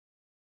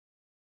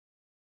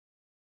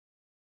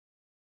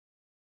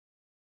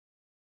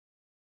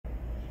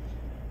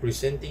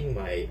Presenting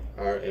my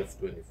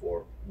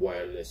RF24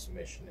 wireless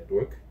mesh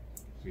network,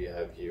 we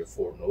have here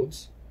 4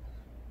 nodes,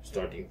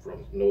 starting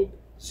from node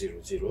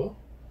 00,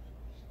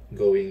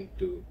 going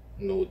to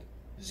node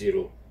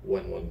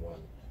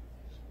 0111.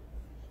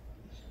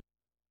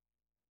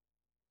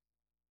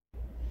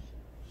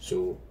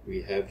 So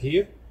we have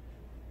here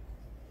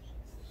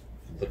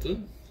a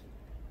button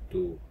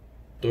to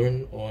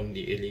turn on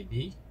the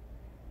LED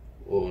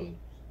on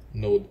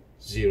node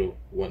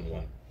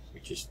 011,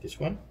 which is this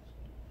one.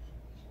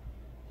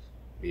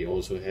 We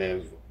also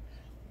have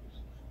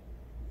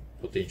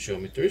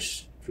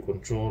potentiometers to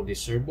control the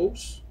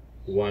servos.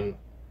 One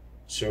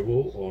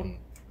servo on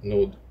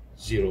node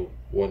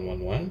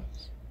 0111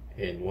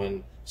 and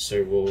one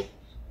servo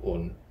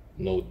on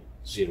node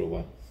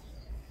 01.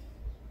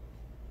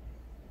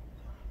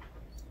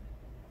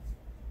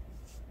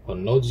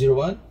 On node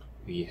 01,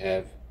 we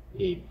have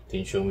a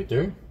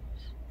potentiometer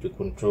to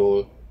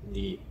control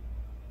the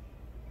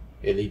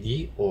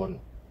LED on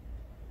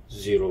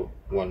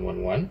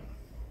 0111.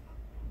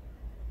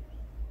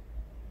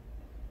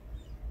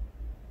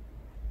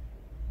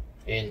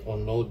 And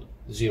on node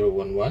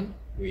 011,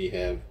 we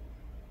have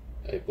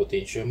a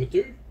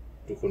potentiometer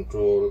to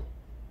control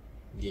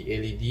the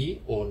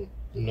LED on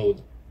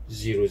node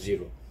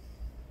 00.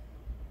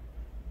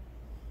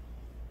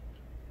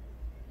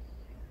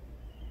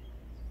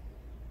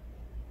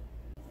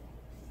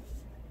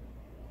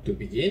 To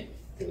begin,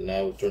 we'll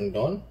now turn it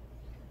on.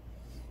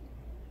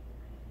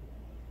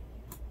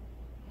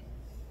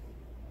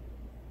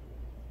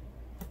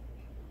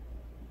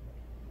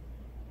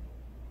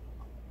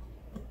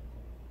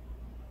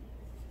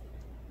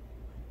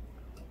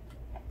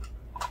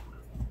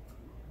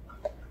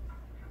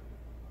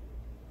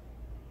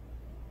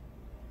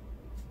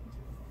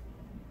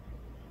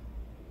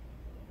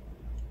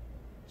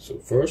 So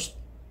first,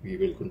 we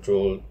will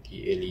control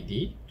the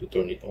LED to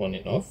turn it on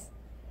and off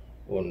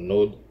on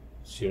node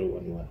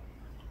 011.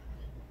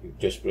 You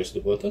just press the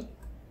button.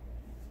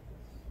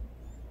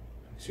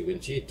 As you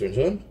can see, it turns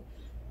on.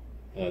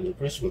 Another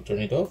press will turn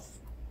it off.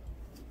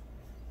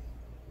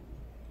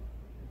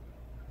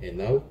 And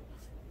now,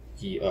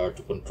 we are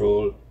to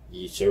control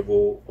the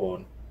servo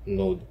on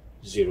node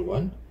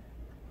 01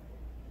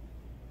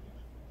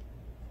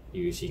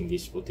 using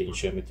this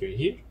potentiometer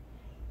here.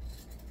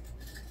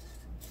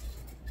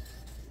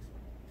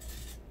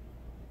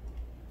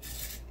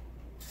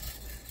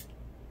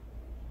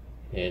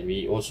 And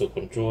we also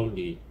control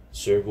the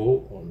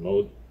servo on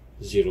node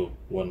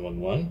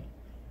 0111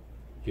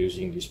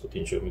 using this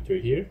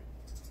potentiometer here.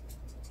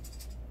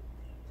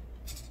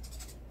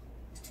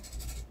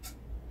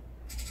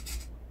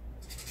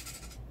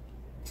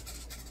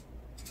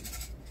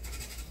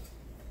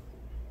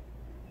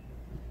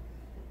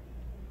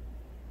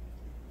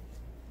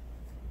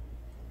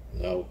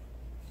 Now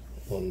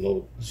on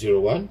node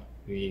 01,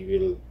 we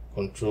will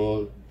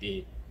control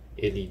the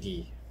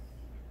LED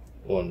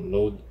on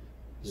node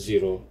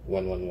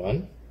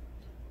 0111.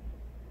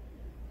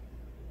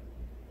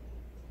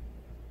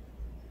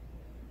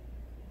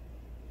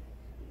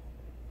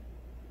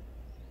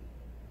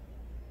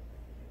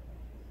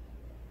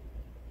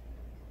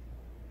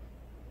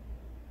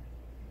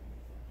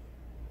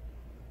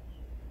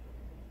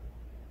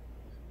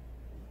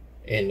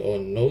 And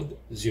on node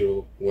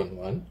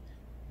 011,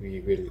 we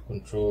will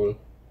control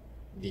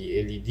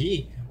the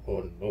LED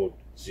on node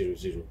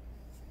 00.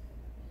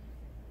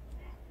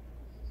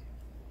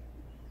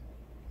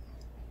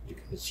 You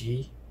can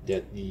see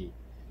that the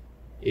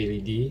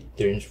LED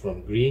turns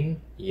from green,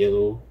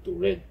 yellow to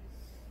red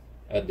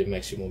at the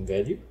maximum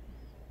value.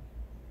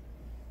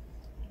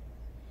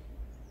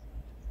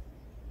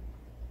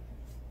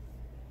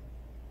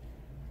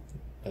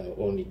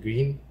 Only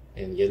green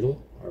and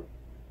yellow are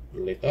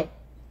lit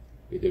up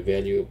with a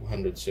value of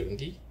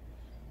 170,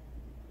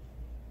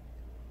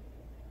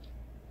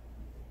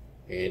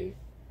 and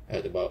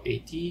at about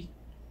 80,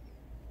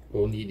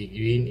 only the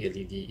green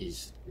LED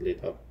is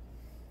lit up.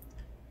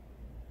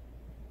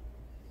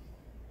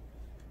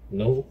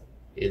 No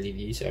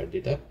LEDs are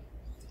lit up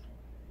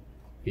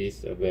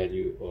with a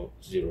value of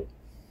 0.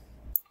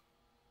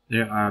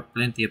 There are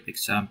plenty of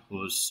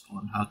examples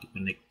on how to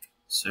connect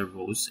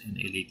servos and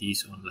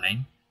LEDs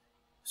online,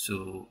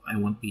 so I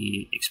won't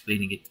be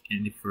explaining it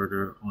any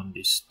further on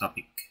this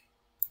topic.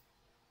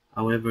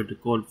 However, the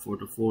code for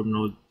the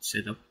 4-node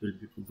setup will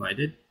be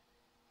provided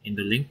in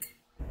the link.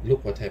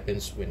 Look what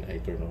happens when I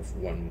turn off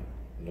one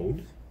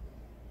node.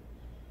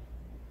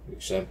 For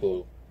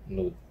example,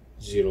 node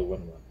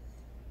 011.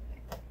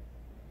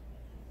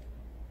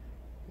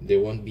 There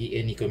won't be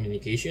any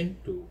communication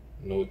to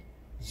node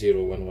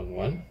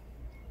 0111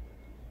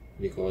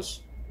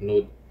 because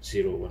node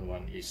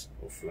 011 is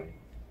offline.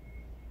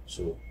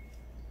 So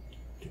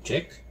to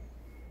check,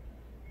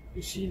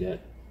 you see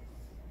that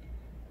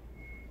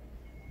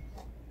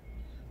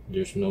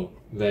there's no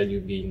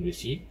value being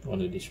received on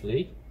the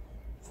display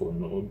for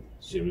node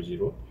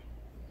 00,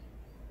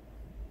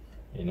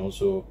 and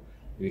also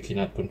we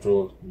cannot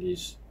control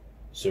this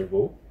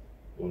servo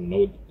on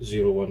node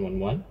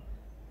 0111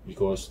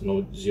 because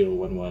node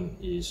 011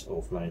 is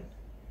offline.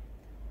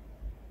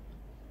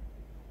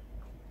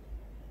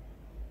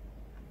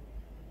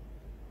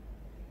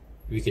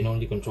 we can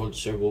only control the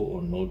servo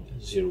on node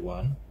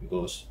 01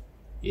 because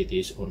it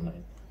is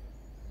online.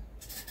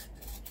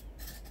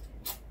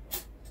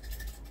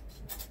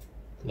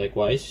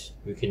 Likewise,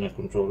 we cannot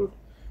control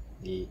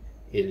the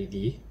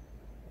LED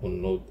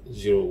on node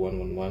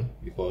 0111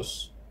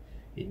 because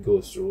it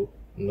goes through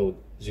node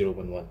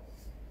 011.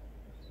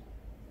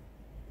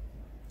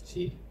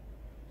 See,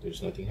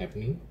 there's nothing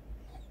happening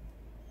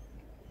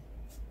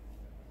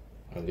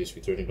unless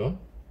we turn it on.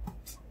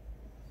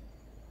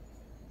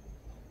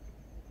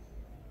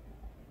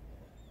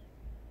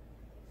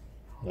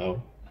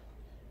 Now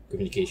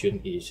communication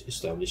is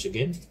established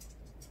again,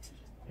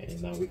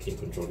 and now we can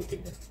control it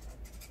again.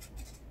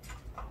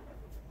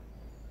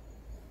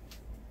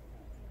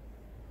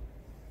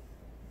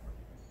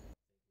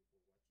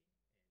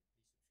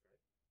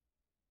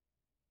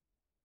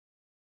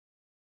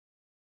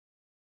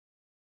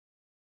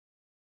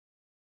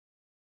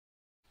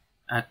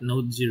 At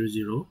node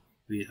 00,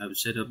 we have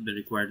set up the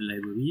required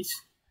libraries,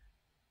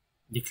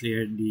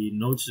 declared the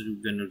nodes that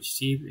we're going to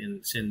receive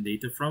and send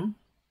data from.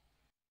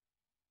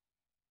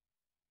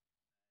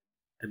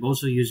 I've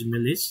also used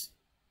millis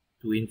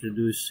to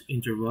introduce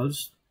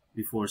intervals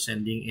before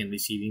sending and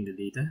receiving the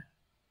data.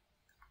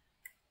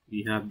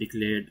 We have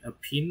declared a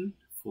pin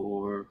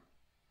for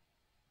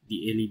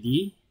the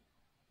LED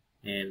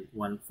and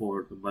one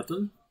for the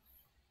button.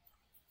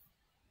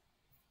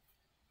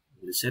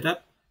 In the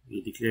setup, we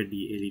declared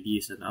the LED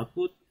as an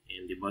output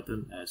and the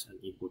button as an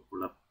input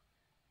pull-up.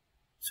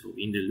 So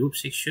in the loop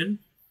section,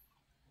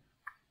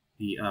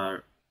 we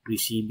are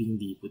receiving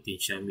the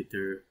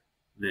potentiometer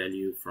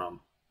value from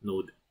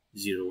node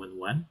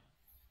 011,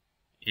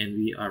 and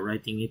we are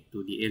writing it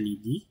to the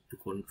LED to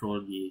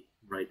control the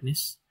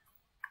brightness.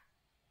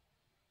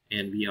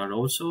 And we are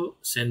also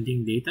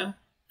sending data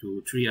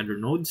to 3 other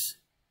nodes.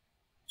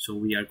 So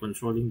we are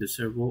controlling the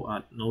servo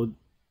at node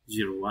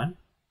 01.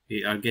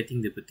 We are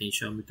getting the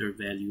potentiometer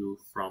value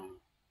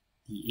from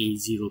the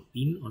A0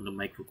 pin on the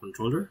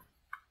microcontroller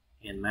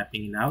and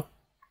mapping it out.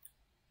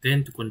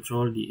 Then to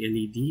control the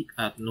LED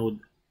at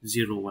node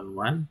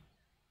 011,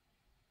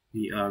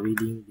 we are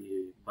reading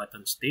the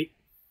button state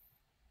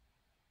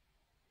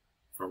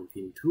from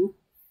pin 2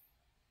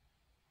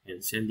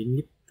 and sending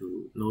it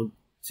to node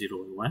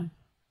 011.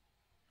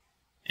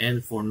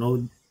 And for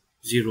node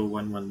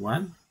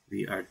 0111,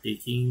 we are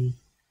taking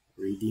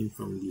reading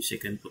from the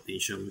second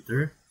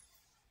potentiometer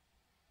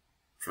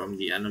from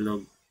the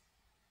analog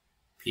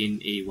pin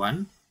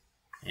A1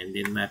 and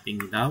then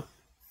mapping it out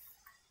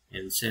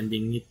and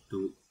sending it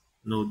to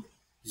node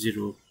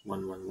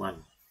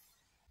 0111.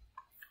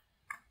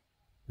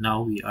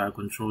 Now we are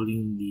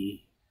controlling the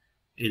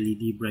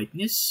LED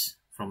brightness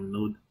from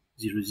node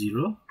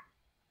 00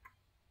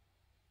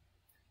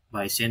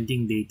 by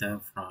sending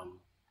data from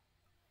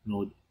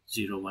node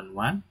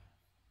 011,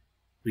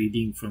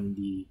 reading from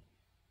the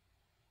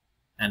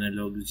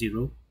analog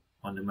 0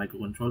 on the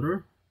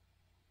microcontroller,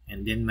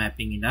 and then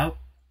mapping it out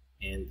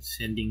and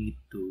sending it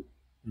to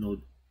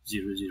node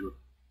 00.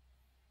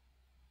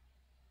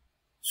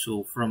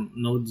 So from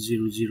node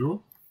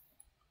 00,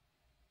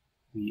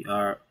 we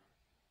are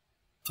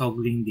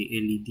toggling the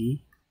LED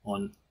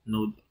on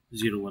node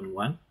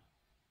 011.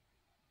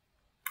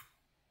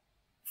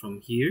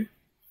 From here,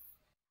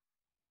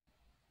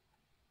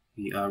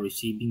 we are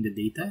receiving the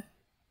data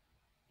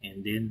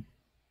and then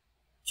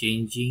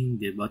changing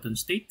the button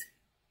state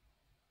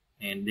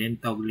and then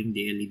toggling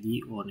the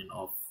LED on and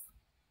off.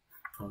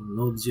 From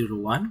node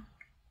 01,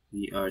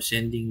 we are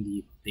sending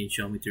the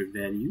potentiometer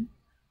value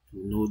to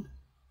node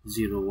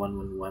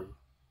 0111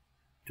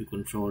 to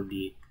control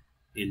the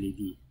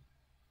LED.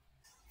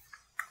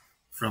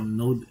 From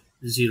node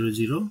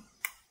 00,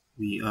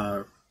 we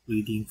are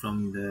reading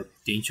from the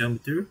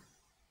potentiometer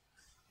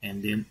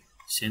and then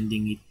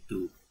sending it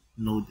to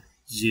node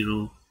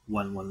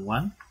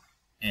 0111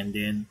 and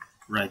then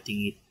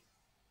writing it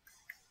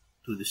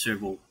to the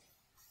servo